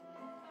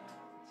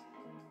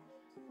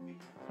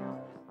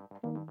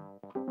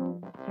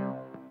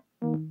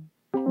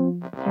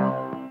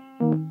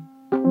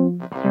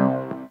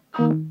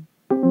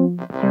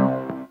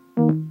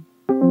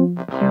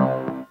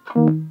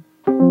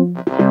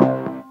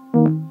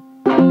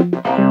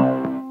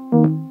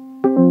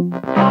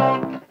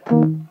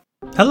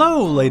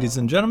Hello, ladies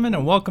and gentlemen,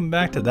 and welcome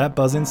back to That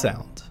Buzzing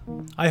Sound.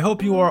 I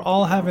hope you are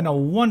all having a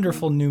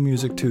wonderful New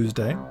Music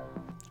Tuesday.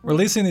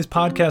 Releasing these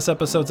podcast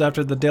episodes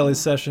after the daily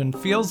session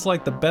feels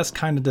like the best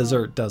kind of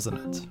dessert, doesn't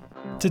it?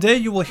 Today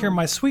you will hear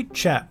my sweet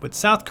chat with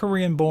South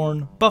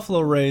Korean-born,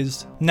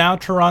 Buffalo-raised, now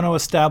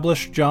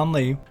Toronto-established John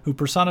Lee, who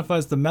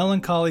personifies the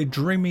melancholy,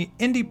 dreamy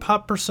indie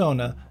pop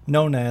persona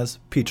known as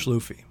Peach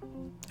Luffy.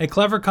 A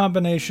clever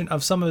combination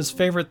of some of his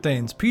favorite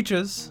things,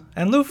 Peaches,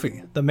 and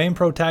Luffy, the main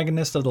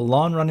protagonist of the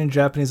long-running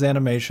Japanese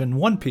animation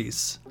One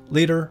Piece,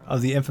 leader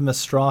of the infamous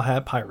Straw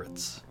Hat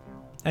Pirates.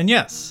 And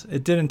yes,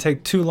 it didn't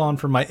take too long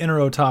for my inner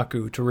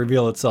otaku to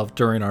reveal itself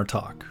during our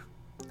talk.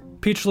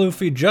 Peach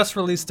Luffy just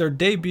released their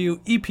debut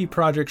EP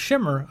project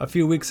Shimmer a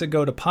few weeks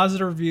ago to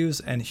positive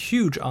reviews and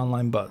huge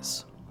online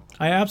buzz.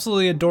 I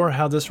absolutely adore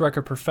how this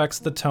record perfects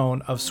the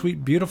tone of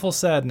sweet, beautiful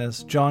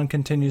sadness John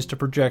continues to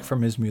project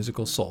from his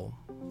musical soul.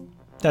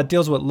 That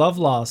deals with love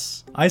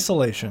loss,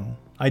 isolation,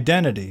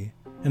 identity,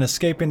 and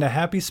escaping to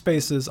happy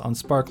spaces on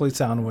sparkly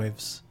sound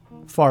waves,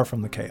 far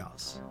from the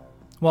chaos,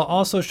 while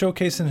also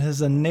showcasing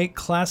his innate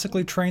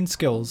classically trained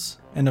skills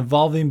and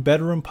evolving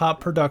bedroom pop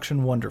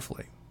production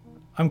wonderfully.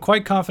 I'm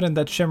quite confident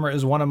that Shimmer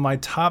is one of my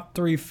top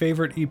 3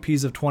 favorite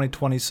EPs of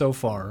 2020 so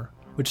far,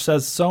 which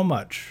says so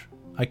much.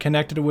 I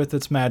connected with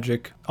its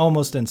magic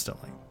almost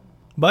instantly.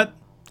 But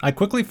I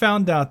quickly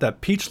found out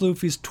that Peach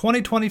Luffy's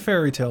 2020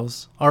 fairy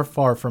tales are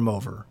far from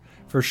over,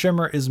 for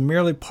Shimmer is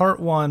merely part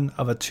 1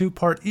 of a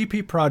 2-part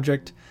EP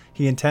project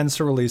he intends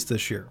to release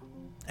this year.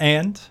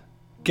 And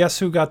guess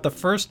who got the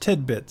first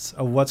tidbits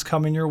of what's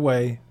coming your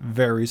way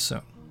very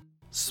soon?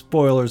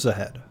 Spoilers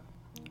ahead.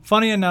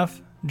 Funny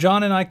enough,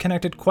 John and I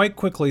connected quite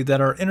quickly that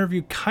our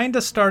interview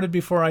kinda started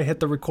before I hit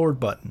the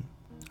record button.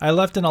 I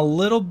left in a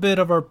little bit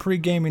of our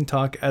pre-gaming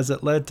talk as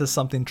it led to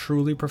something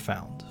truly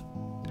profound.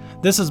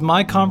 This is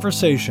my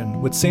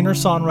conversation with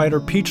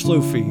singer-songwriter Peach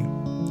Luffy,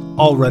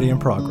 already in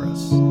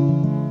progress.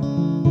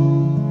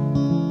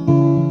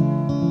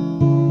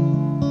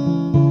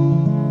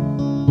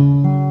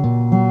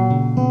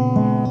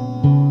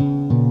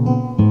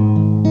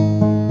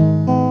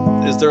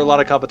 Is there a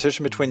lot of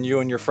competition between you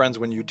and your friends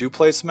when you do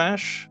play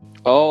Smash?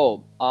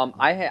 I'm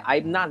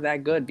not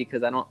that good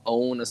because I don't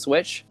own a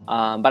Switch.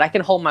 But I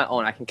can hold my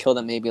own. I can kill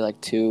them maybe like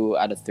 2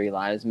 out of 3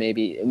 lives,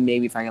 maybe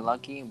if I get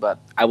lucky. But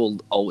I will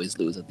always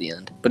lose at the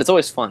end. But it's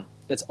always fun.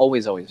 It's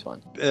always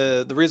fun.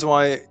 The reason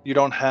why you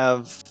don't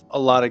have a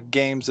lot of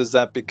games is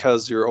that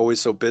because you're always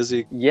so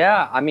busy?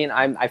 Yeah, I mean,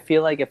 I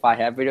feel like if I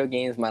have video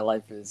games, my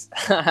life is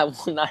I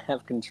will not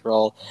have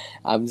control.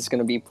 I'm just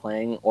gonna be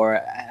playing, or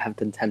I have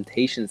the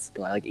temptations to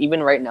play. Like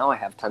even right now, I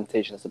have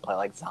temptations to play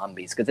like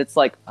zombies because it's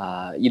like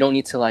you don't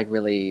need to like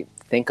really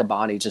think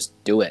about it, you just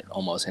do it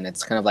almost, and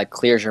it's kind of like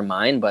clears your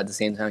mind, but at the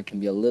same time, it can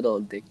be a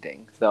little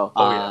addicting. So.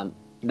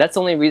 That's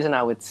the only reason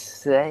I would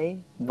say,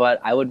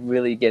 but I would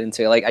really get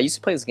into it. Like, I used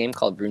to play this game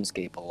called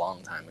RuneScape a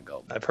long time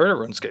ago. I've heard of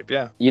RuneScape,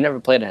 yeah. You never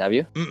played it, have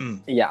you?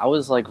 Mm-mm. Yeah, I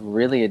was, like,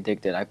 really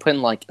addicted. I put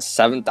in, like,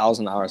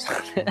 7,000 hours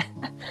on it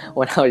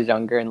when I was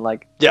younger, and,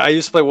 like... Yeah, I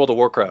used to play World of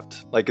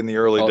Warcraft, like, in the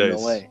early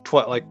days. No way.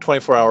 Like,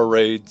 24-hour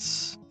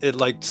raids. It,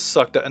 like,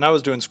 sucked up. And I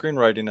was doing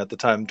screenwriting at the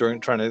time,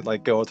 trying to,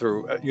 like, go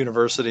through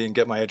university and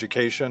get my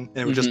education. And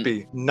it would just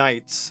be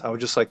nights. I would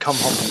just, like, come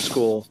home from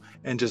school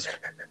and just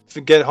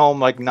get home,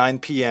 like, 9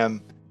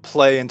 p.m.,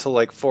 play until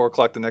like 4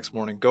 o'clock the next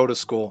morning, go to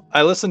school.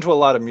 I listened to a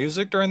lot of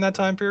music during that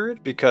time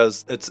period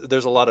because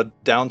there's a lot of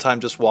downtime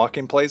just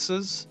walking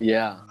places.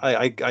 Yeah.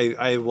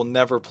 I will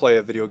never play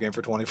a video game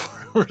for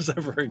 24 hours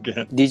ever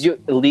again. Did you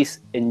at least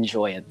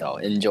enjoy it though?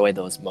 Enjoy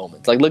those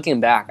moments? Like looking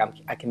back,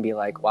 I can be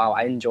like, wow,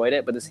 I enjoyed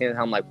it, but at the same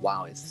time, I'm like,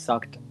 wow, it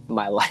sucked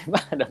my life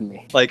out of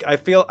me. Like I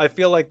feel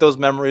like those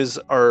memories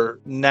are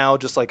now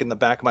just like in the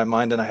back of my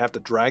mind, and I have to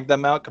drag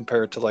them out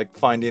compared to like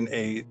finding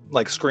a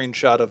like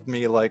screenshot of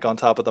me like on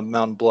top of the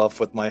mountain bluff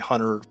with my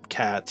hunter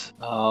cat.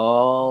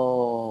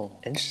 Oh,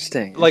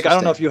 interesting. Like I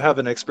don't know if you have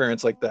an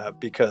experience like that,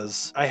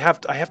 because I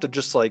have to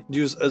just like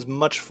use as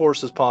much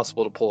force as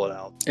possible to pull it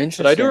out.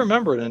 Interesting. But I do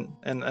remember it,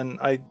 and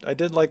I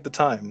did like the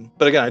time.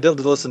 But again, I did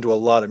listen to a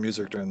lot of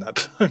music during that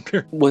time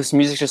period. Was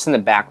music just in the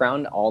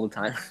background all the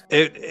time?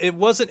 It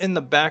wasn't in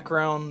the background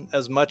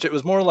as much. It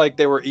was more like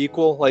they were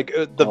equal. Like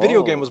the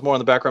video game was more in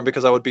the background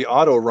because I would be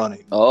auto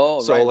running.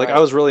 Oh, so right, like right. I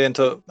was really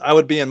into. I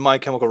would be in My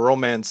Chemical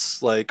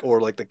Romance, like,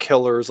 or like the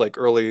Killers, like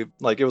early,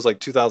 like it was like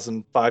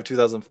 2005,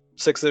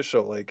 2006ish.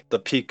 So like the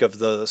peak of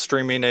the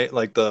streaming,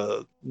 like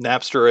the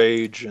Napster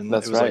age, and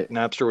That's it was right. like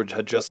Napster which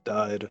had just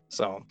died.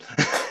 So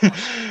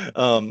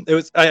it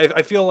was.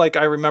 I feel like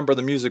I remember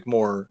the music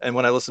more, and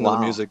when I listen to the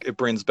music, it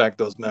brings back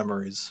those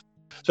memories.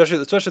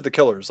 Especially the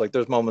Killers. Like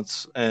there's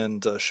moments,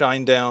 and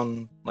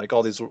Shinedown, like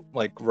all these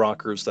like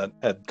rockers that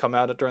had come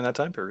out during that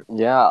time period.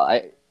 Yeah,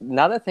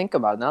 now that I think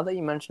about it, now that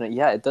you mention it,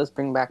 yeah, it does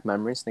bring back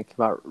memories thinking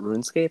about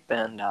RuneScape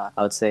and I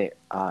would say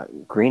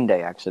Green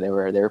Day. Actually,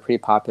 they were pretty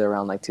popular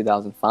around like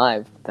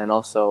 2005. Then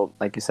also,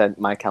 like you said,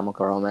 My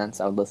Chemical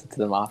Romance. I would listen to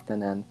them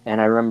often,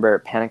 and I remember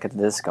Panic at the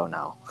Disco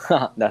now.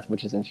 That's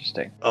which is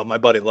interesting. Oh, my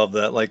buddy loved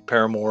that, like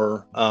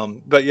Paramore.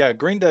 But yeah,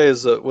 Green Day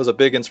was a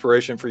big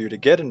inspiration for you to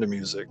get into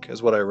music,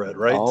 is what I read,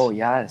 right? Oh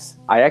yes,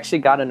 I actually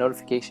got a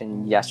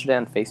notification yesterday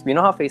on Facebook. You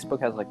know how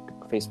Facebook has like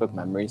Facebook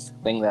memories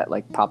thing that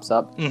like pops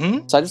up.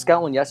 Mm-hmm. So I just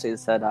got one yesterday that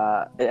said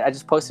I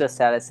just posted a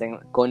status saying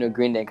going to a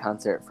Green Day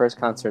concert, first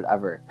concert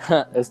ever.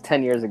 It was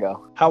 10 years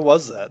ago. How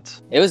was that?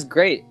 It was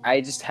great. I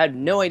just had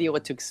no idea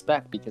what to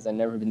expect because I'd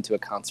never been to a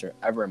concert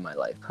ever in my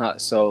life.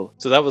 So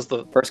that was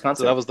the first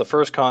concert. So that was the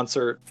first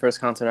concert.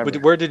 First concert ever.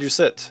 Where did you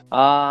sit?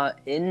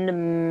 In the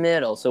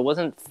middle. So it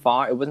wasn't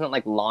far. It wasn't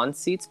like lawn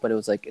seats, but it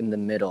was like in the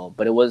middle.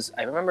 But it was.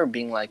 I remember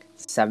being like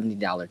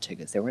 $70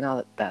 tickets. They were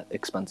not that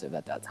expensive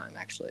at that time,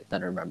 actually.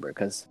 That I remember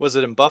because. Was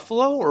it in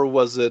Buffalo or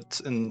was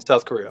it in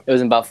South Korea? It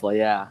was in Buffalo.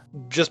 Yeah.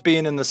 Just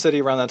being in the city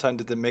around that time,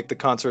 did it make the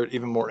concert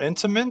even more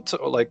intimate,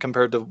 or like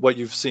compared to what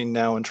you've seen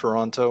now in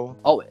Toronto?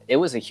 Oh, it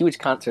was a huge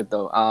concert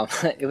though.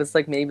 It was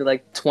like maybe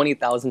like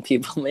 20,000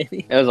 people.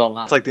 Maybe it was a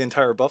lot. It's like the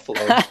entire Buffalo.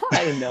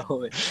 I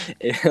know.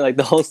 Like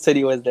the whole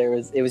city was there.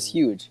 It was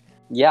huge.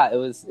 Yeah, it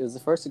was the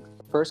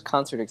first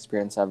concert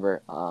experience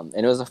ever, and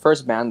it was the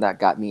first band that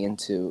got me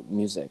into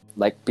music,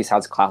 like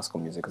besides classical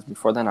music, because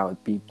before then I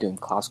would be doing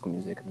classical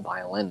music and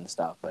violin and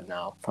stuff, but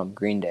now from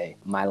Green Day,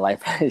 my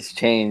life has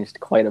changed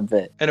quite a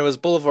bit. And it was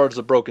Boulevards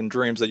of Broken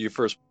Dreams that you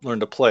first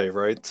learned to play,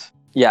 right?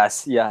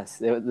 Yes.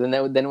 Then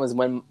it was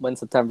when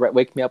September,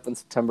 Wake Me Up When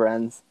September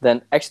Ends.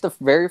 Then actually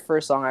the very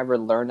first song I ever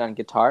learned on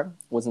guitar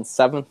was in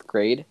 7th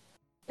grade,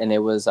 and it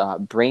was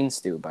Brain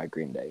Stew by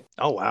Green Day.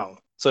 Oh, wow.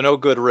 So no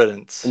Good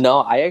Riddance. No,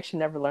 I actually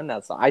never learned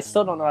that song. I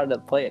still don't know how to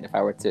play it if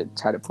I were to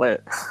try to play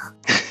it.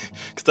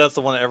 Because that's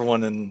the one that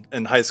everyone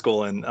in high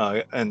school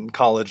and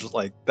college,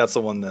 like, that's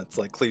the one that's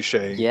like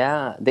cliche.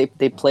 Yeah, they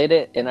played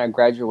it in our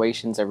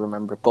graduations. I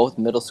remember both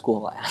middle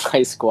school and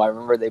high school. I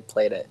remember they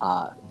played it.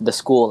 The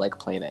school like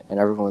played it, and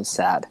everyone was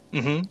sad.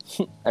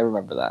 Mm-hmm. I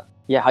remember that.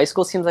 Yeah, high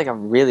school seems like a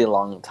really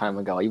long time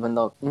ago, even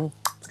though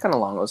it's kind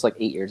of long. It was like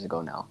 8 years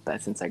ago now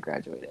since I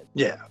graduated.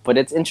 Yeah. But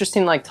it's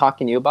interesting, like,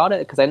 talking to you about it,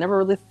 because I never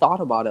really thought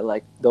about it.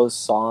 Like, those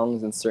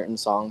songs and certain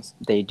songs,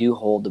 they do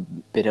hold a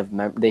bit of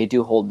they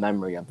do hold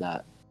memory of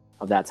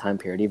that time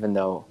period, even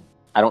though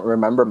I don't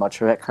remember much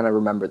of it. Kind of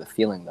remember the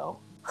feeling though,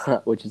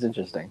 which is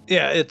interesting.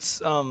 Yeah, it's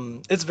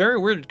very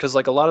weird because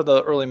like a lot of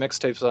the early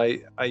mixtapes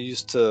I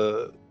used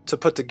to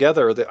put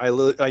together,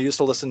 I used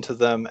to listen to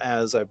them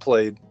as I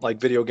played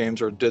like video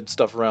games or did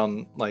stuff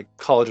around like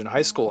college and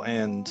high school,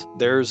 and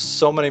there's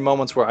so many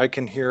moments where I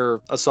can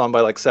hear a song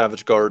by like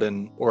Savage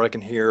Garden, or I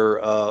can hear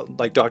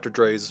like Dr.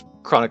 Dre's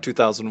Chronic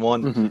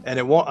 2001, Mm-hmm.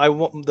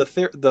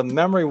 and the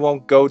memory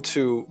won't go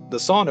to the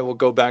song. It will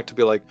go back to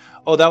be like,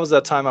 oh, that was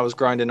that time I was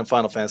grinding in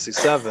Final Fantasy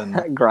 7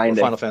 or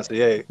Grinding. Final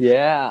Fantasy 8.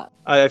 Yeah.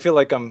 I feel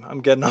like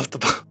I'm getting off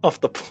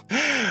the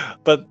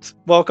but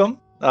welcome.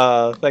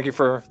 Thank you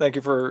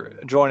for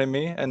joining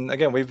me. And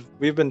again,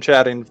 we've been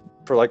chatting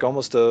for like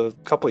almost a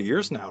couple of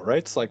years now, right?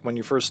 It's like when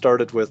you first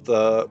started with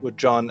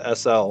John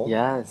SL.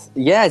 Yes.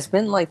 Yeah, it's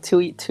been like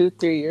 3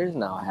 years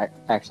now.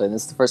 Actually,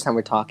 this is the first time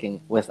we're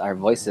talking with our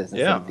voices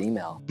instead of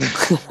email.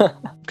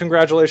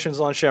 Congratulations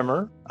on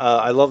Shimmer.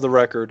 I love the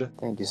record.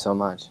 Thank you so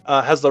much.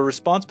 Has the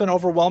response been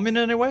overwhelming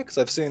in any way? Because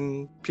I've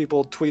seen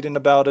people tweeting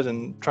about it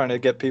and trying to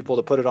get people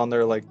to put it on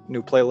their like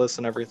new playlists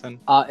and everything.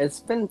 It's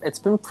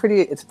been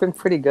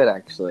pretty good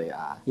actually.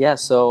 Yeah.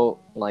 So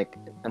like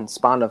on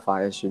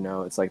Spotify, as you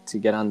know, it's like to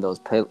get on those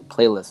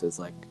playlists is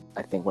like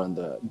I think one of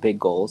the big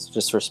goals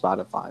just for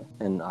Spotify,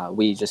 and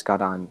we just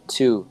got on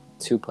two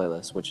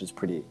playlists, which is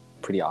pretty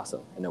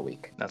awesome in a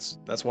week.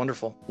 That's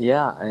wonderful.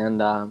 Yeah,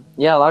 and a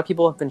lot of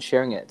people have been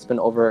sharing it.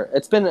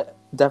 It's been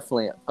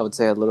definitely, I would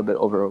say, a little bit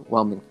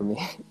overwhelming for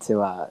me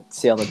to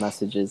see all the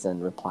messages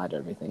and reply to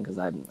everything, because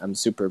I'm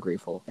super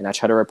grateful, and I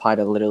try to reply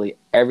to literally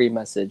every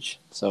message,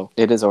 so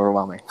it is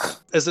overwhelming.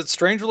 Is it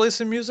strange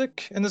releasing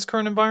music in this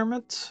current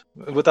environment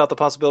without the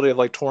possibility of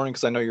like touring?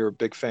 Because I know you're a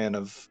big fan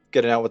of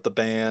getting out with the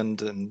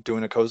band and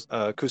doing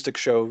acoustic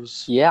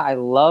shows. Yeah, I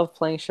love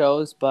playing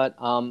shows, but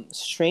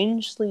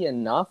strangely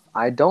enough,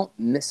 I don't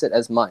miss it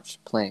as much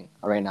playing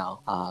right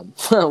now,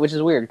 which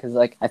is weird because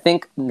like I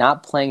think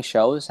not playing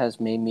shows has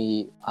made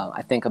me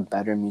I think a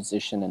better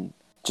musician and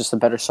just a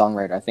better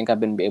songwriter. I think I've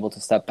been able to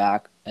step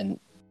back and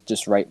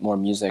just write more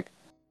music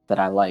that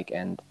I like,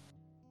 and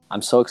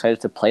I'm so excited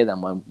to play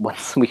them when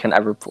we can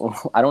ever.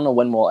 I don't know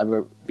when we'll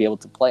ever be able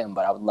to play them,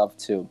 but I would love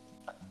to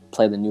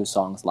play the new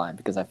songs live,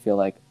 because I feel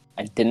like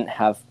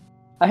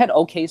I had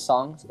okay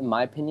songs in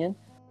my opinion.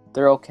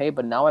 They're okay,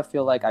 but now I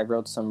feel like I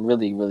wrote some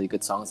really, really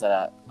good songs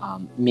that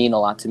mean a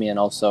lot to me, and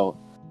also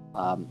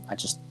I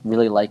just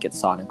really like it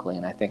sonically,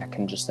 and I think I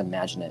can just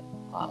imagine it,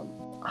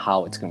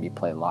 how it's going to be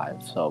played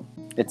live. So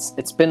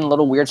it's been a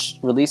little weird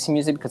releasing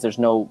music because there's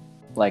no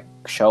like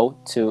show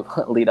to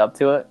lead up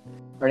to it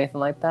or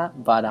anything like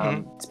that, but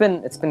it's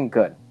been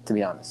good. to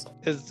be honest.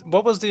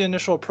 What was the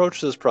initial approach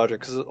to this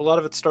project? Because a lot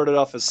of it started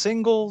off as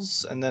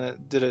singles, and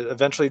then did it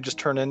eventually just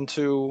turn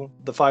into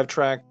the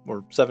 5-track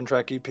or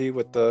 7-track EP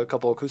with a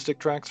couple acoustic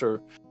tracks,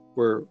 or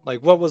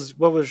what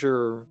was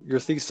your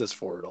thesis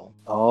for it all?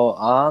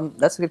 Oh,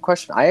 that's a good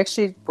question. I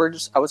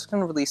was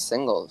gonna release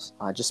singles,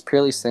 just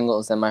purely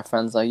singles, and my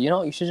friends like,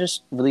 you should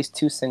just release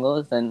 2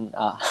 singles and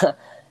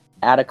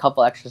add a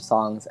couple extra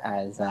songs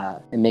and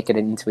make it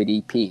into an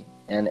EP.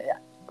 And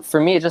for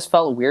me, it just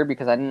felt weird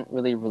because I didn't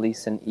really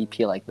release an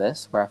EP like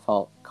this, where I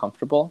felt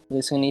comfortable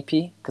releasing an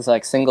EP. Because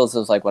like singles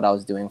was like what I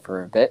was doing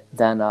for a bit.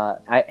 Then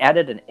I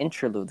added an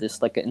interlude,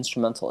 just like an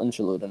instrumental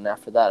interlude, and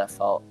after that, I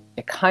felt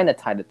it kind of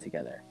tied it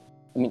together.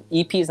 I mean,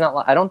 EP is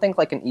not. I don't think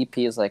like an EP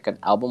is like an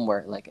album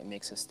where like it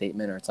makes a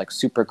statement or it's like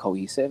super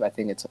cohesive. I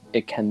think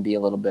it can be a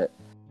little bit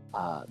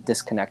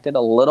disconnected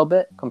a little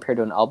bit compared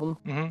to an album.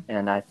 Mm-hmm.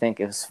 And I think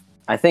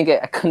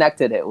it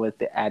connected it with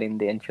adding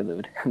the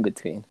interlude in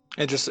between.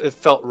 It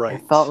felt right.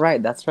 It felt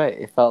right. That's right.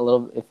 It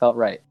felt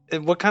right.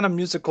 What kind of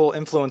musical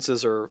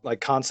influences or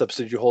like concepts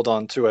did you hold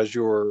on to as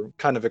you were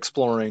kind of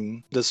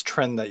exploring this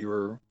trend that you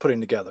were putting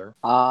together?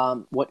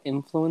 What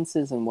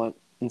influences and what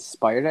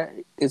inspired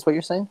it is what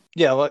you're saying?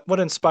 Yeah, what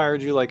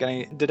inspired you? Like,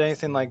 did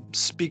anything like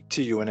speak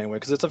to you in any way?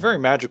 Because it's a very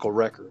magical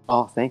record.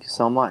 Oh, thank you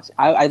so much.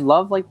 I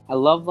love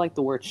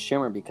the word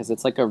shimmer because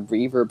it's like a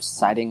reverb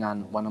sighting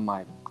on one of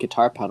my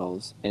guitar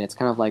pedals, and it's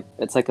kind of like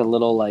a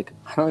little like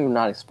I don't even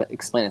know how to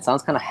explain it. It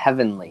sounds kind of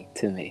heavenly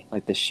to me.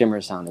 Like the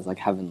shimmer sound is like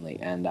heavenly,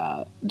 and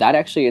that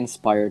actually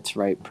inspired to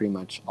write pretty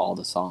much all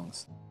the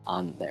songs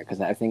on there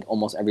because I think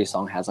almost every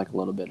song has like a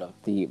little bit of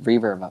the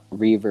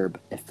reverb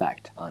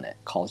effect on it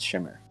called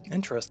shimmer.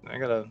 Interesting. I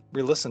gotta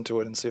re-listen to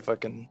it and see if I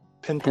can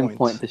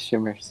pinpoint the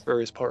shimmers,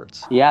 various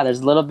parts. Yeah,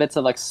 there's little bits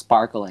of like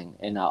sparkling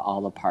in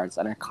all the parts,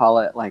 and I call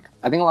it like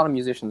I think a lot of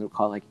musicians would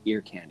call it like ear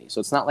candy. So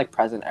it's not like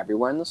present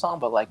everywhere in the song,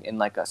 but like in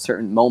like a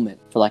certain moment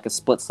for like a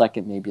split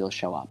second, maybe it'll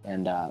show up.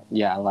 And I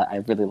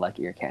really like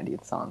ear candy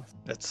in songs.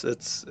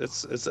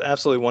 It's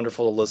absolutely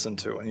wonderful to listen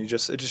to, and you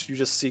just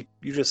seek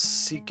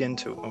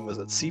into it. Was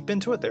it seep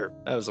into it? There,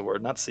 that was the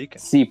word, not seeking.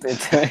 Seep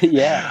into it,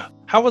 yeah.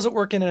 How was it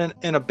working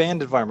in a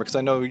band environment? Because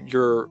I know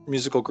your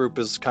musical group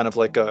is kind of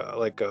like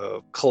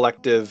a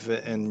collective,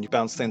 and you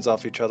bounce things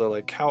off each other.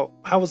 Like how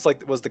was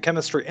the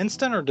chemistry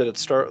instant, or did it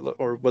start,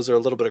 or was there a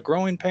little bit of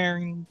growing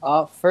pairing?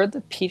 For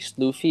the Peach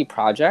Luffy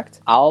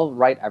project, I'll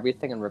write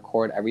everything and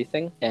record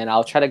everything, and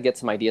I'll try to get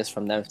some ideas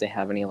from them if they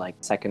have any like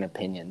second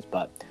opinions.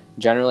 But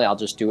generally, I'll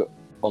just do it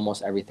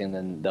almost everything.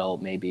 Then they'll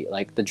maybe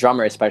like the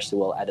drummer especially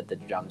will edit the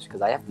drums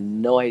because I have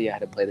no idea how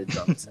to play the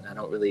drums and I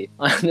don't really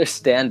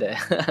understand it.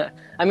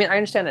 I mean, I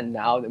understand it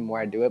now the more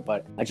I do it,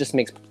 but it just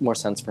makes more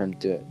sense for him to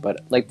do it.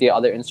 But like the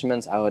other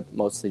instruments, I would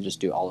mostly just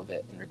do all of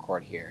it and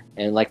record here.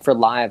 And like for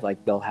live, like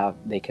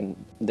they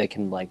can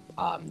like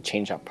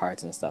change up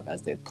parts and stuff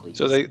as they please.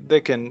 So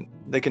they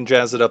can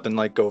jazz it up and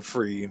like go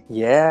free.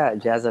 Yeah,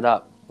 jazz it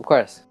up, of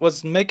course.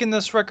 Was making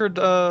this record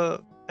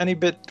any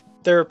bit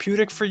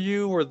therapeutic for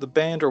you or the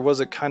band, or was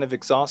it kind of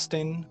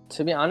exhausting?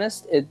 To be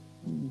honest, it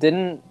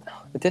didn't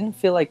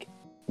feel like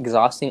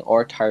exhausting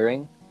or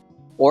tiring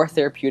or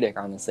therapeutic,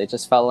 honestly. It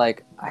just felt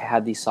like I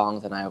had these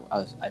songs and I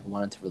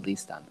wanted to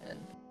release them and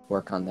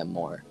work on them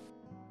more.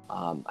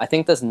 I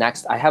think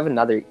I have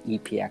another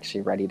EP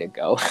actually ready to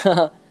go.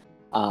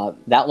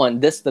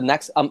 The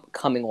next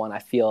upcoming one I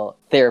feel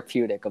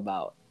therapeutic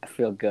about. I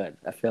feel good.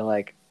 I feel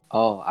like,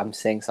 oh, I'm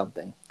saying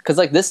something. Because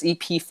like this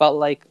EP felt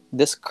like,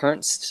 this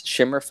current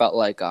shimmer felt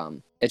like,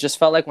 it just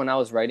felt like when I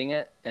was writing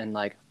it and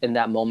like in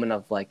that moment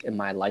of like in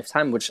my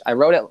lifetime, which I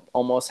wrote it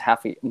almost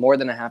more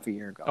than a half a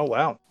year ago. Oh,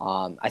 wow.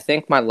 I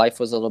think my life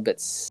was a little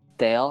bit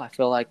stale. I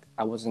feel like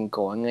I wasn't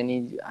going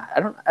I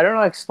don't know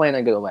how to explain it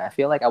in a good way. I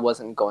feel like I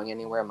wasn't going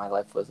anywhere. My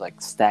life was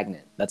like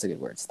stagnant. That's a good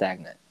word,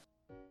 stagnant.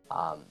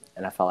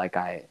 And I felt like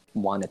I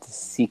wanted to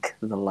seek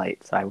the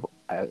light. So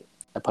I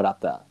put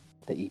out the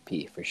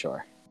EP for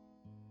sure.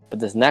 But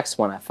this next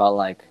one I felt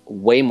like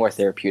way more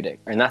therapeutic.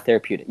 Or not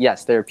therapeutic.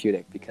 Yes,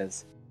 therapeutic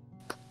because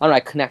I don't know, I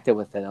connected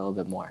with it a little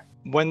bit more.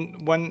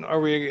 When are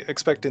we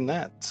expecting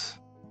that?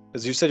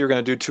 Because you said you're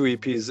going to do 2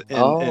 EPs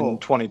in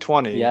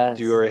 2020. Yes.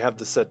 Do you already have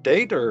the set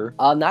date or?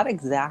 Not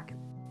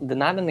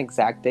an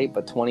exact date,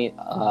 but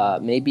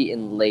maybe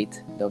in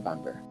late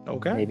November.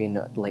 Okay. Maybe in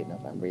late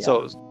November.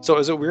 Yeah. So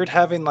is it weird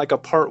having like a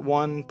part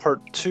 1, part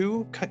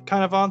 2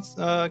 kind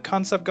of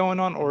concept going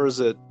on, or is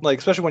it like,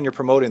 especially when you're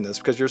promoting this,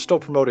 because you're still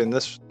promoting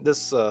this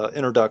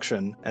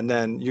introduction, and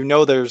then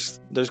there's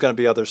going to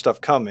be other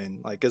stuff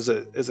coming. Like, is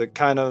it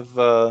kind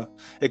of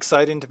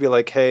exciting to be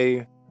like,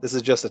 hey, this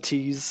is just a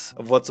tease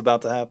of what's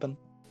about to happen?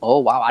 Oh,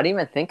 wow. I didn't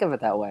even think of it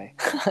that way.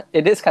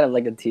 It is kind of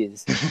like a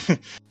tease.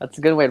 That's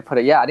a good way to put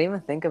it. Yeah, I didn't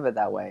even think of it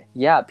that way.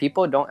 Yeah,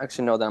 people don't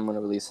actually know that I'm going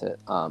to release it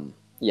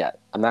yet.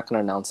 I'm not going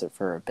to announce it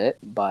for a bit,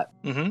 but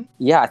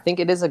yeah, I think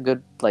it is a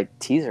good like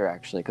teaser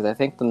actually, because I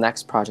think the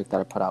next project that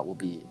I put out will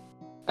be,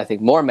 I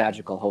think, more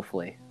magical,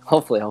 hopefully.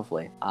 Hopefully.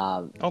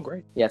 Oh,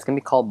 great. Yeah, it's going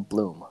to be called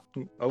Bloom.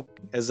 Oh,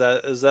 is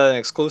that an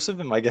exclusive?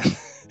 Am I getting?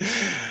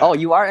 Oh,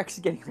 you are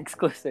actually getting an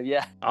exclusive,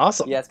 yeah.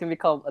 Awesome. Yeah, it's gonna be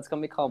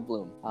called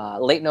Bloom.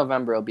 Late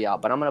November it'll be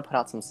out, but I'm gonna put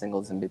out some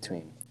singles in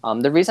between.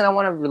 The reason I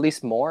want to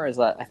release more is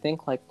that I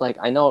think like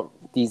I know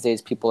these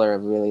days people are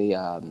really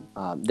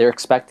they're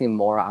expecting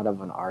more out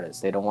of an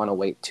artist. They don't want to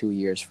wait 2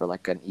 years for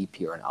like an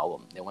EP or an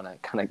album. They want to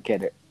kind of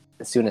get it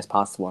as soon as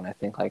possible, and I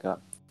think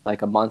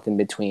like a month in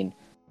between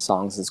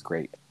songs is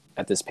great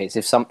at this pace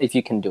if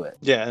you can do it.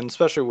 Yeah, and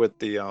especially with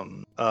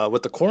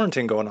the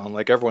quarantine going on,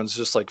 like everyone's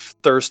just like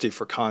thirsty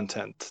for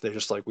content. They're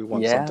just like, we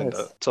want something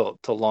Yes.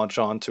 to launch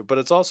onto. But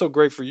it's also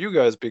great for you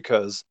guys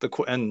because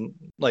and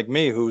like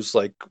me, who's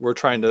like we're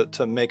trying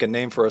to make a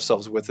name for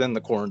ourselves within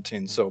the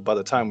quarantine. So by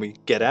the time we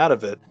get out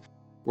of it,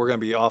 we're gonna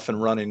be off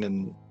and running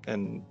and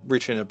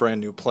reaching a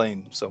brand new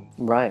plane. So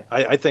Right.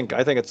 I think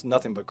it's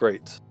nothing but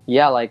great.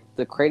 Yeah, like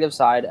the creative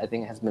side I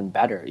think has been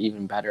better,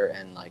 even better,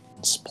 and like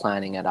just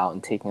planning it out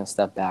and taking a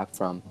step back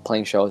from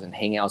playing shows and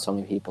hanging out with so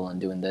many people and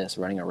doing this,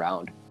 running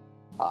around,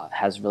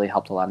 has really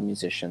helped a lot of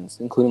musicians,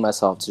 including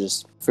myself, to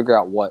just figure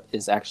out what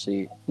is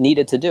actually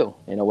needed to do,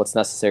 what's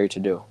necessary to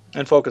do.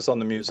 And focus on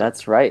the music.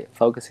 That's right,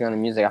 focusing on the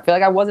music. I feel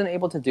like I wasn't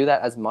able to do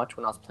that as much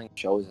when I was playing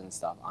shows and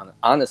stuff.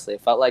 Honestly,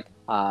 it felt like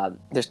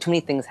there's too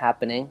many things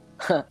happening,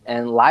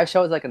 and live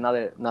show is like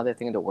another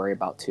thing to worry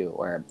about too,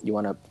 where you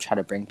want to try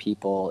to bring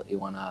people, you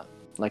want to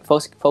like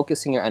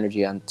focusing your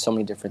energy on so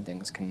many different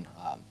things can,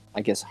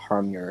 I guess,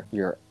 harm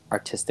your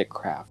artistic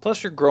craft.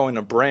 Plus, you're growing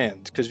a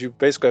brand because you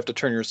basically have to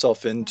turn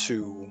yourself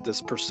into this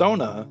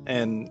persona,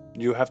 and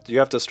you have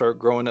to start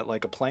growing it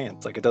like a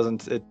plant. Like it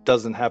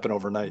doesn't happen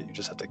overnight. You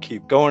just have to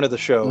keep going to the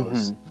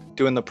shows,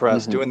 doing the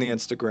press, doing the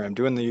Instagram,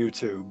 doing the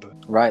YouTube.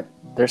 Right.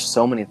 There's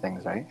so many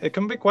things, right? It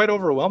can be quite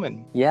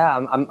overwhelming. Yeah,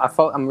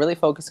 I'm really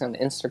focusing on the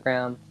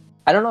Instagram.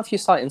 I don't know if you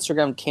saw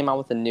Instagram came out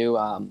with a new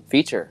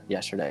feature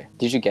yesterday.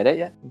 Did you get it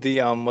yet?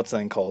 The what's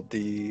that called?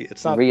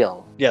 It's not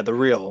Reel. Yeah, the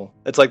Reel.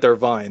 It's like their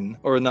Vine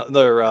or not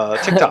their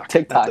TikTok.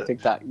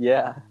 TikTok.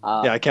 Yeah.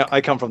 Yeah,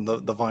 I come from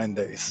the Vine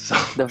days. So.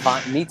 The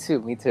Vine. Me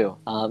too.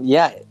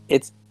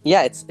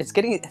 Yeah,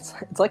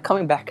 it's like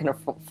coming back in a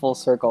full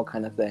circle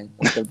kind of thing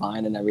with the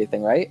Vine and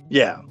everything, right?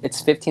 Yeah.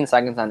 It's 15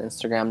 seconds on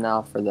Instagram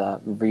now for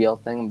the Reel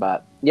thing,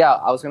 but yeah,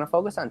 I was gonna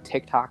focus on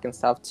TikTok and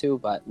stuff too,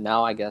 but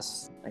now I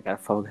guess I gotta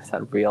focus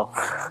on Reel.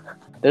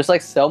 There's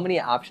like so many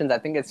options. I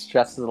think it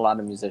stresses a lot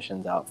of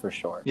musicians out for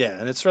sure. Yeah,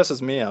 and it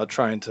stresses me out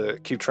trying to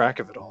keep track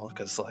of it all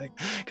because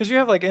you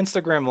have like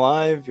Instagram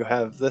Live, you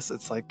have this.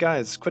 It's like,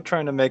 guys, quit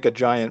trying to make a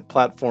giant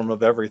platform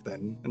of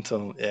everything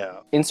until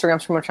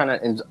Instagram's pretty much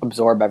trying to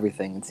absorb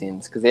everything, it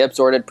seems, because they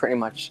absorbed pretty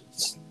much.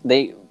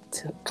 They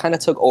kind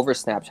of took over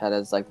Snapchat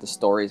as like the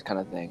stories kind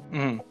of thing.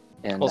 Mm-hmm.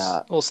 And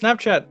well,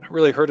 Snapchat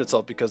really hurt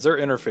itself because their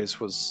interface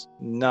was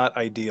not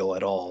ideal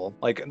at all.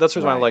 Like that's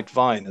the reason why I liked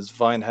Vine. Is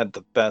Vine had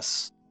the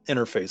best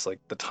interface, like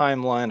the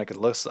timeline. I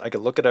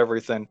could look at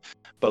everything,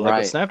 but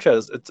like with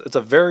Snapchat, it's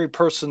a very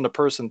person to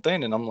person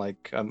thing, and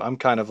I'm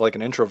kind of like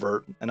an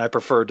introvert, and I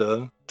prefer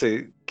to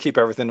keep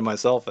everything to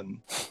myself,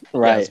 and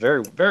it's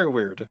very very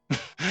weird.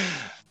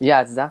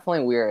 Yeah, it's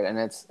definitely weird, and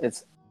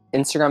it's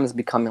Instagram is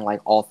becoming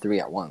like all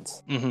three at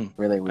once. Mm-hmm.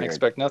 Really weird. I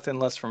expect nothing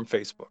less from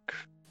Facebook.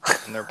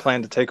 And they're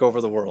planning to take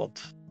over the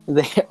world.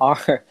 They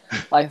are.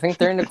 I think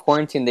during the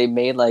quarantine, they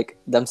made like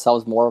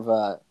themselves more of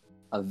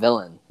a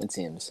villain. It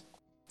seems.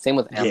 Same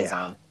with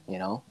Amazon.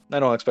 I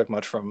don't expect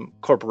much from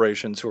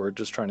corporations who are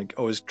just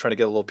always trying to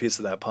get a little piece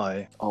of that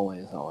pie.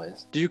 Always.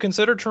 Do you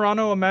consider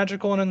Toronto a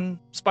magical and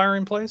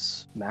inspiring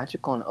place?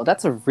 Magical and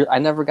that's I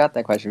never got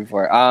that question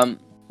before.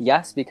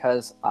 Yes,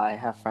 because I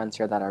have friends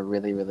here that I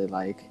really really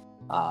like.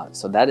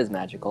 So that is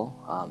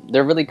magical.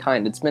 They're really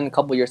kind. It's been a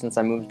couple years since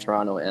I moved to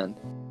Toronto, and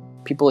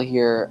people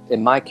here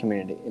in my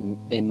community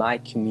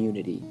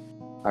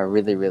are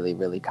really, really,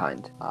 really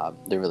kind.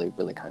 They're really,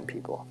 really kind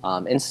people.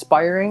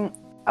 Inspiring,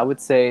 I would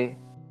say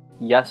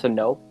yes and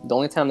no. The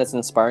only time that's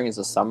inspiring is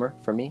the summer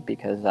for me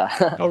because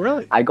oh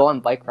really? I go on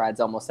bike rides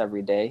almost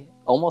every day.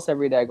 Almost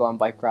every day I go on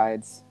bike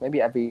rides.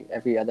 Maybe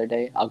every other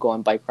day I'll go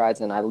on bike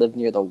rides, and I live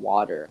near the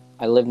water.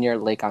 I live near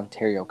Lake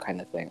Ontario kind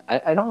of thing.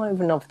 I don't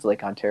even know if it's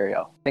Lake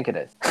Ontario. I think it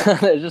is.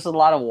 There's just a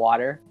lot of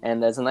water,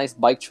 and there's a nice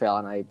bike trail,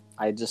 and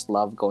I just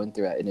love going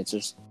through it, and it's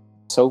just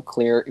so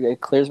clear.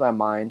 It clears my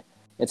mind.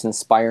 It's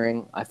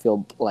inspiring. I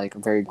feel like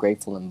very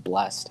grateful and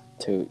blessed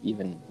to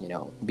even,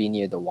 be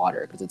near the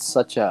water because it's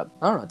such a,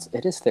 I don't know,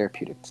 it is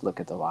therapeutic to look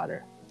at the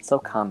water. It's so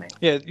calming.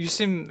 Yeah,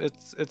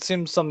 it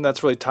seems something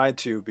that's really tied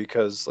to you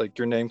because like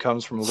your name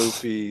comes from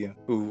Luffy,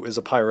 who is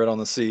a pirate on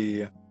the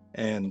sea,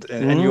 and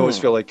you always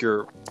feel like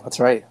you're that's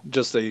right,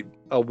 just a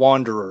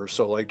wanderer.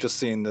 So like just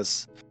seeing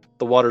this,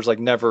 the water's like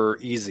never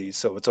easy,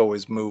 so it's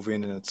always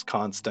moving and it's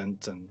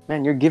constant. And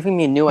man, you're giving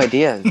me new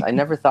ideas. I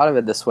never thought of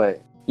it this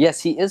way.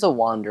 Yes, he is a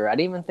wanderer. I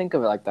didn't even think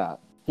of it like that.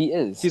 He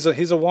is. He's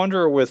a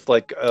wanderer with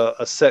like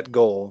a set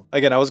goal.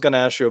 Again, I was going to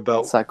ask you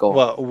about set goal.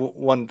 Well,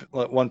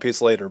 one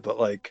Piece later, but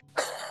like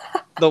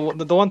the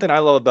one thing I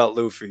love about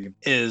Luffy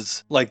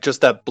is like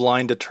just that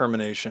blind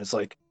determination. It's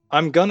like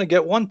I'm gonna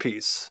get One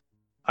Piece,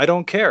 I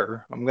don't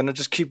care. I'm gonna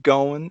just keep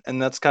going,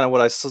 and that's kind of what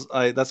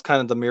that's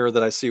kind of the mirror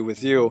that I see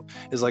with you.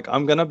 Is like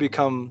I'm gonna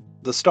become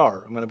the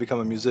star. I'm gonna become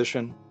a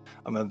musician.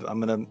 I'm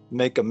gonna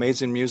make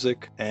amazing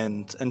music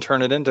and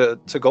turn it into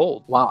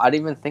gold. Wow, I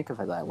didn't even think of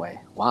it that way.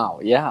 Wow,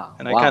 yeah,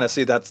 And I kind wow. of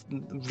see that's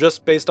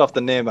just based off the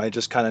name. I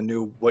just kind of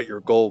knew what your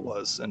goal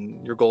was,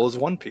 and your goal is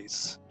One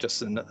Piece,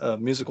 just in a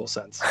musical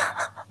sense.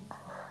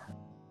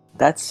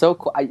 That's so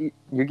cool.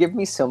 You're giving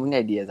me so many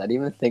ideas. I didn't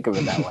even think of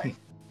it that way.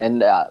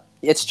 And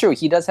it's true.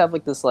 He does have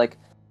like this like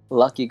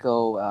lucky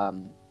go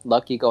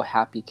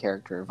happy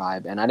character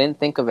vibe, and I didn't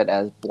think of it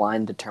as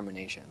blind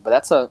determination. But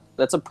that's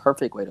a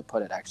perfect way to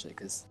put it actually,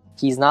 because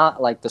he's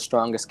not like the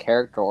strongest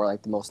character or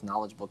like the most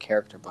knowledgeable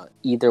character, but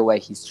either way,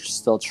 he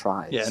still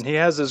tries. Yeah, and he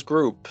has his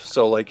group,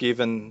 so like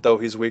even though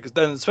he's weak,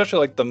 then especially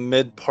like the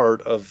mid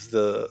part of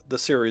the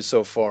series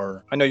so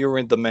far. I know you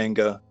read the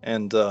manga,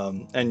 and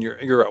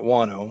you're at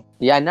Wano.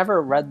 Yeah, I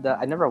never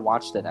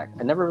watched it. I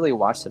never really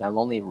watched it. I've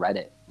only read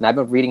it, and I've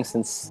been reading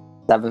since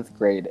seventh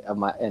grade of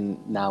my, and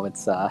now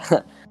it's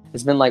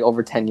it's been like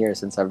over 10 years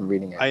since I've been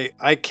reading it.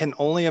 I can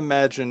only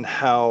imagine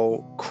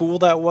how cool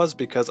that was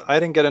because I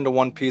didn't get into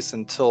One Piece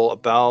until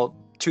about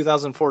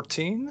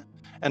 2014,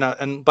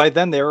 and by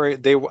then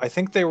I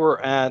think they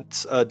were at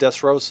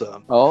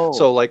Dressrosa. Oh,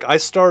 So like I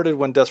started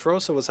when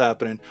Dressrosa was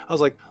happening. I was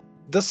like,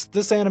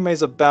 this anime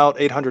is about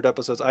 800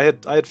 episodes. I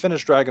had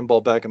finished Dragon Ball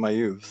back in my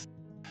youth,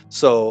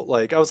 so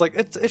like I was like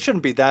it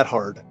shouldn't be that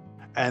hard,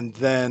 and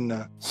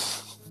then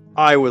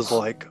I was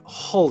like,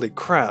 holy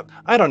crap!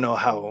 I don't know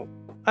how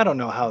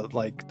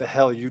like the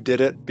hell you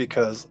did it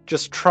because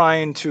just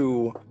trying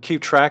to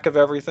keep track of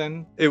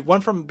everything. It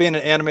went from being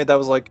an anime that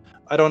was like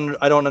I don't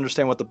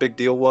understand what the big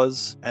deal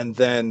was, and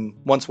then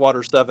once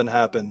Water 7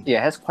 happened, yeah,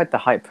 it has quite the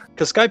hype.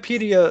 because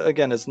Skypedia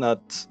again is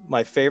not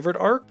my favorite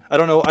arc. I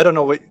don't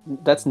know what.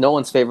 That's no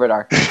one's favorite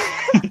arc.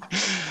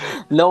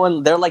 No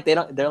one. They're like they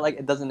don't. They're like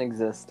it doesn't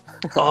exist.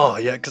 Oh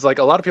yeah, because like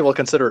a lot of people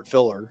consider it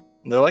filler.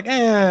 And they're like,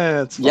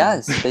 it's fun.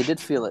 Yes, they did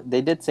feel it. They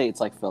did say it's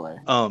like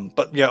filler.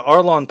 But yeah,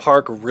 Arlon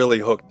Park really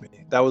hooked me.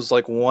 That was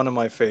like one of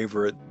my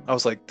favorite. I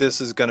was like, this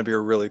is gonna be a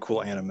really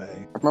cool anime.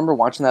 I remember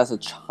watching that as a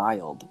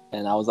child,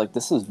 and I was like,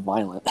 this is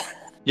violent.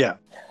 Yeah.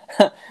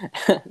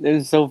 It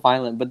was so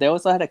violent. But they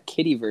also had a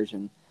kiddie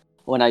version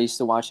when I used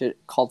to watch it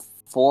called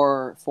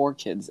For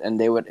Kids, and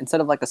they would,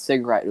 instead of like a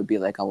cigarette, it would be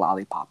like a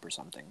lollipop or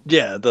something.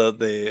 Yeah, the So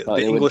they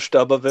would English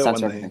dub of it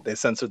censor when everything. they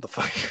censored the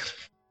fuck.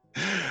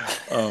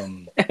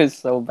 It was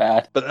so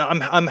bad. But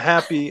I'm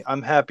happy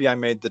I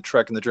made the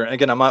trek and the journey.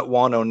 Again, I'm at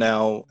Wano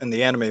now in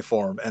the anime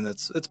form, and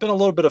it's been a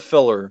little bit of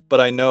filler,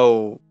 but I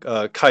know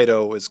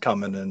Kaido is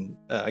coming, and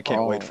I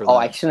can't wait for that. Oh,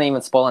 I shouldn't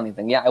even spoil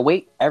anything. Yeah, I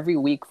wait every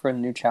week for a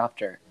new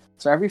chapter.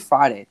 So every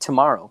Friday,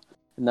 tomorrow,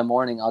 in the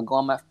morning, I'll go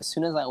on as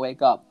soon as I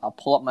wake up, I'll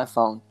pull up my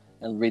phone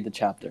and read the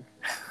chapter.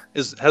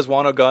 Has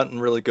Wano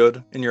gotten really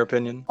good in your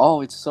opinion?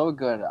 Oh, it's so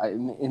good.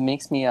 It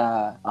makes me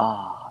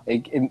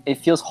it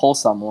feels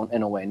wholesome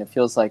in a way, and it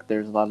feels like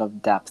there's a lot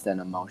of depth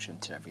and emotion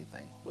to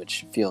everything,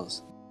 which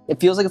feels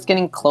like it's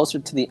getting closer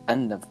to the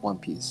end of One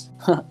Piece.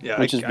 Yeah,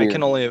 which is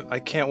weird. I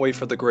can't wait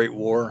for the Great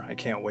War. I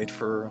can't wait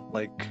for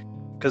like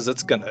because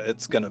it's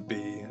gonna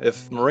be,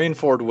 if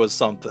Marineford was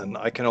something,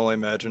 I can only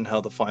imagine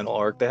how the final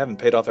arc. They haven't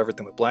paid off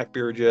everything with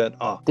Blackbeard yet.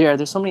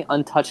 There's so many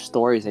untouched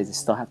stories they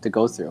still have to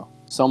go through.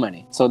 So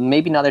many. So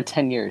maybe another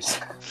 10 years.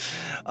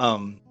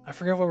 I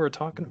forget what we were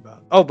talking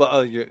about. Oh,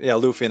 but yeah,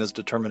 Luffy and his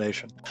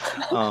determination.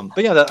 But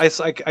yeah,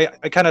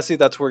 I kind of see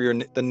that's where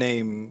the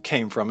name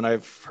came from, and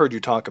I've heard you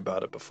talk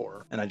about it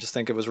before, and I just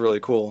think it was really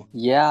cool.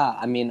 Yeah,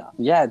 I mean,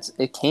 yeah,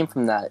 it came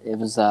from that. It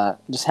was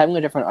just having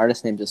a different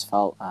artist name just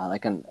felt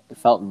it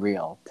felt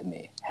real to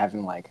me.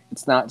 Having like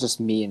it's not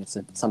just me, and it's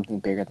something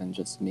bigger than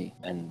just me,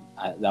 and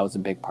that was a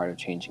big part of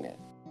changing it.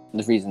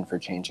 The reason for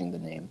changing the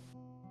name.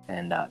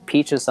 And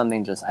peach is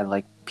something I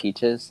like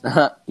peaches,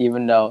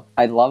 even though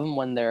I love them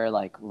when they're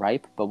like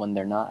ripe, but when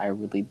they're not, I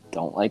really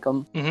don't like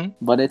them. Mm-hmm.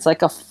 But it's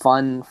like a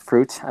fun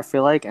fruit, I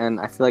feel like, and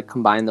I feel like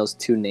combining those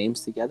two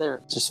names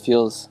together just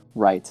feels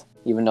right,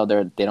 even though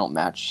they don't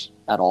match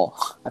at all.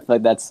 I feel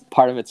like that's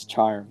part of its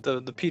charm.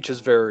 The peach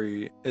is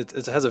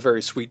it has a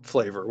very sweet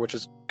flavor, which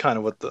is kind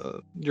of what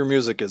your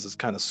music is. It's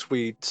kind of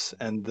sweet,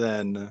 and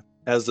then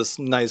has this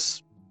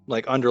nice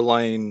like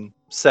underlying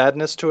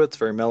sadness to it. It's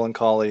very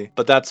melancholy,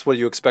 but that's what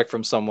you expect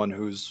from someone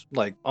who's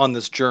like on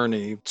this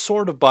journey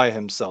sort of by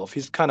himself.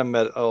 He's kind of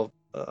met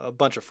a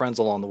bunch of friends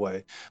along the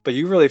way, but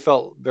you really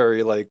felt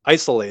very like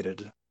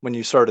isolated when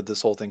you started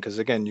this whole thing, because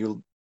again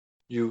you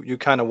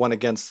kind of went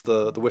against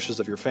the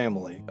wishes of your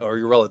family or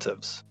your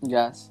relatives.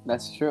 Yes,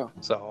 that's true.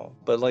 So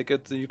but like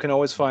you can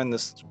always find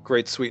this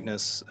great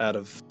sweetness out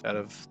of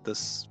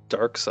this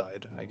dark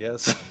side, I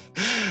guess.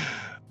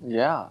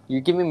 Yeah,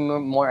 you give me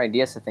more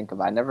ideas to think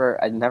about. I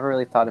never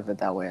really thought of it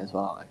that way as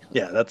well. Actually.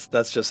 Yeah,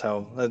 that's just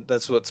how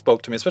that's what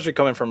spoke to me, especially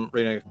coming from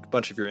reading a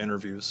bunch of your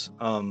interviews.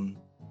 And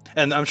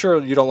I'm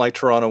sure you don't like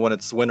Toronto when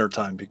it's winter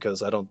time,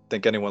 because I don't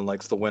think anyone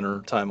likes the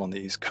winter time on the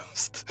East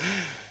Coast.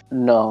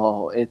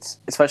 No, it's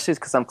especially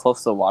because I'm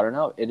close to the water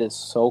now. It is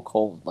so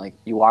cold. Like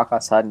you walk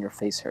outside and your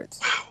face hurts.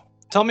 Wow,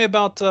 Tell me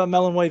about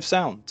Melon Wave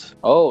Sound.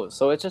 Oh,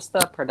 so it's just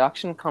a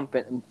production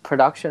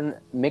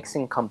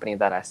mixing company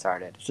that I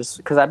started. Just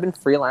because I've been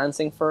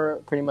freelancing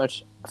for pretty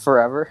much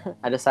forever,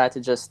 I decided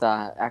to just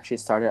actually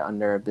start it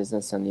under a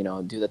business and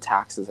do the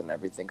taxes and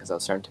everything, because I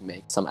was starting to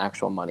make some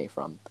actual money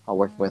from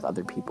working with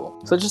other people.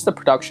 So it's just a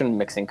production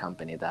mixing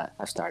company that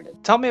I started.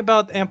 Tell me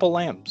about Ample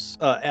Labs.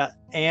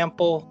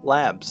 Ample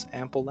Labs.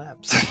 Ample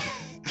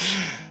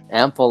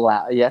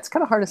Lab. Yeah, it's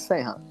kind of hard to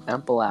say, huh?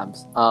 Ample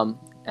Labs.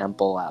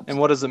 Ample Labs. And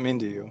what does it mean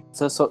to you?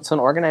 So an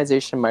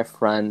organization my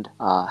friend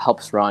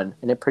helps run,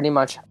 and it pretty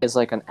much is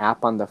like an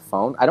app on the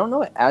phone. I don't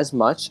know it as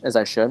much as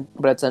I should,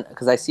 but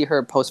because I see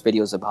her post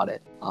videos about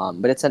it.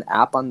 But it's an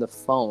app on the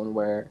phone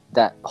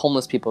that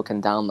homeless people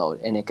can download,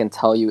 and it can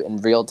tell you in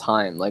real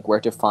time like where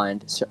to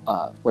find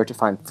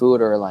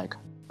food, or like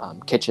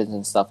kitchens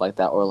and stuff like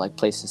that, or like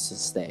places to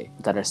stay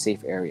that are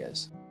safe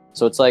areas.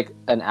 So it's like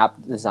an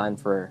app designed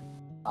for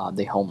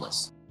the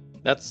homeless.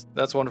 That's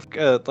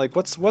wonderful. Like,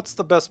 what's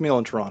the best meal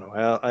in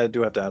Toronto? I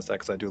do have to ask that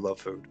because I do love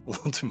food a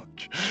little too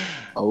much.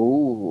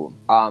 Oh,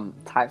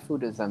 Thai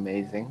food is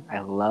amazing.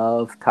 I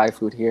love Thai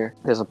food here.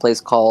 There's a place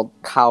called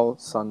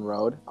Khao Sun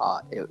Road.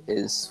 It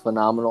is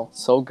phenomenal.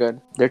 So good.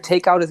 Their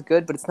takeout is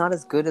good, but it's not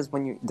as good as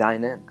when you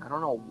dine in. I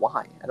don't know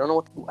why.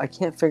 I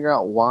can't figure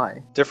out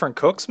why. Different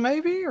cooks,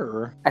 maybe,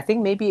 or? I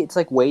think maybe it's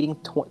like waiting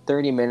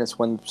 30 minutes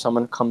when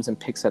someone comes and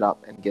picks it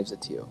up and gives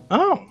it to you.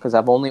 Oh. Because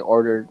I've only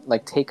ordered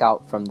like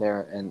takeout from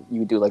there, and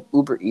you do like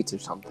Uber Eats or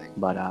something.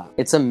 But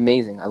it's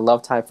amazing. I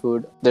love Thai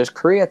food. There's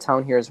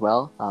Koreatown here as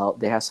well.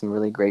 They have some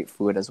really great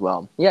food as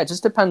well. Yeah, it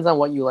just depends on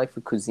what you like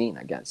for cuisine,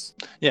 I guess.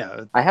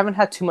 Yeah. I haven't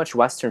had too much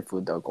Western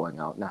food though going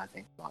out. Now I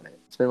think about it.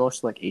 It's been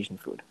mostly like Asian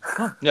food.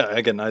 Yeah,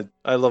 again,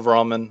 I love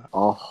ramen.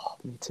 Oh,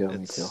 me too.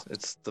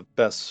 It's the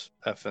best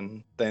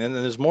effing thing. And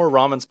there's more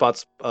ramen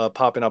spots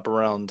popping up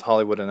around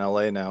Hollywood and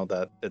LA now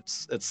that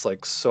it's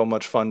like so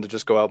much fun to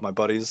just go out with my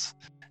buddies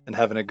and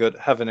having a good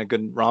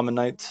ramen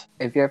night.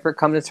 If you ever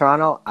come to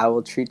Toronto, I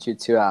will treat you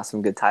to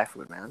some good Thai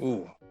food, man.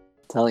 Ooh.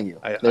 I'm telling you,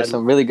 there's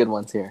some really good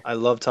ones here. I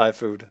love Thai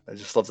food. I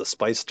just love the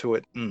spice to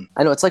it.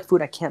 I know, it's like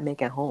food I can't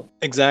make at home.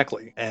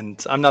 Exactly.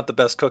 And I'm not the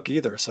best cook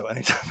either, so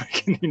anytime I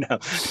can,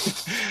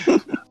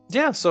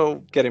 Yeah,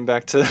 so getting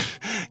back to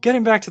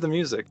the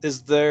music,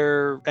 is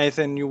there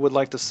anything you would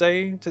like to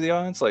say to the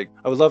audience? Like,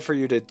 I would love for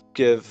you to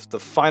give the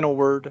final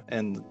word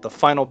and the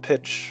final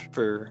pitch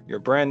for your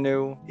brand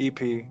new EP,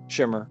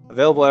 Shimmer,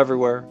 available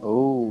everywhere.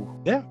 Oh.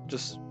 Yeah,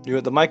 just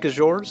the mic is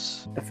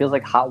yours. It feels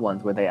like Hot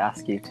Ones where they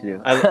ask you to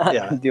do. I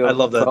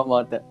love that.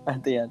 Promo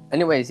at the end.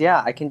 Anyways,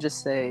 yeah, I can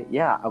just say,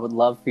 I would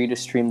love for you to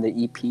stream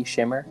the EP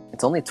Shimmer.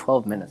 It's only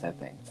 12 minutes, I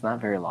think. It's not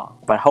very long,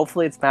 but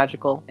hopefully it's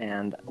magical.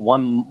 And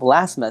one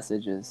last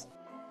message is,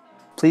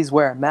 please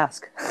wear a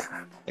mask.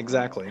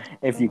 Exactly.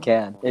 If you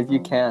can.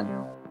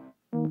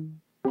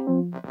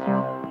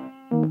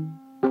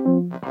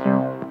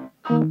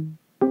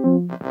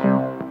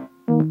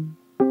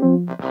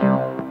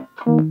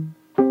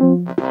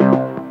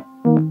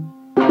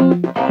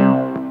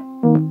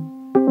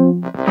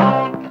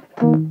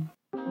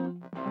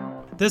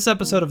 This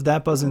episode of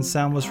That Buzzing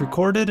Sound was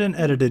recorded and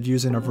edited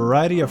using a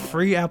variety of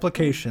free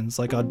applications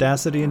like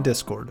Audacity and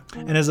Discord,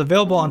 and is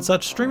available on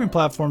such streaming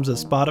platforms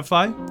as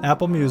Spotify,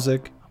 Apple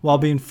Music, while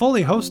being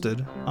fully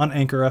hosted on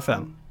Anchor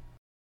FM.